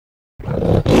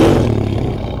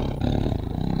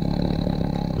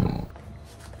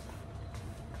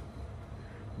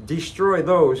Destroy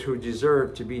those who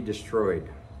deserve to be destroyed.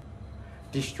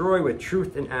 Destroy with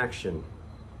truth and action.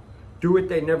 Do what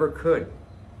they never could.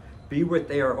 Be what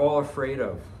they are all afraid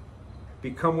of.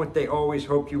 Become what they always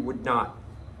hoped you would not.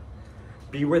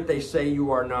 Be what they say you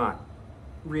are not.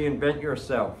 Reinvent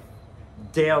yourself,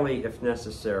 daily if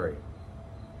necessary.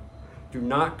 Do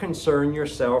not concern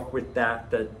yourself with that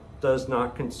does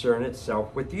not concern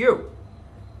itself with you.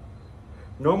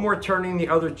 No more turning the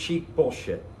other cheek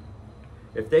bullshit.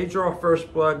 If they draw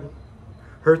first blood,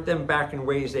 hurt them back in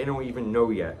ways they don't even know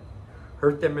yet.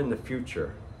 Hurt them in the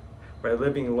future by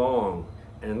living long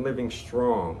and living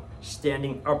strong,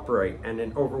 standing upright and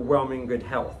in overwhelming good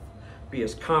health. Be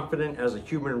as confident as a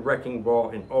human wrecking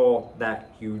ball in all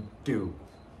that you do.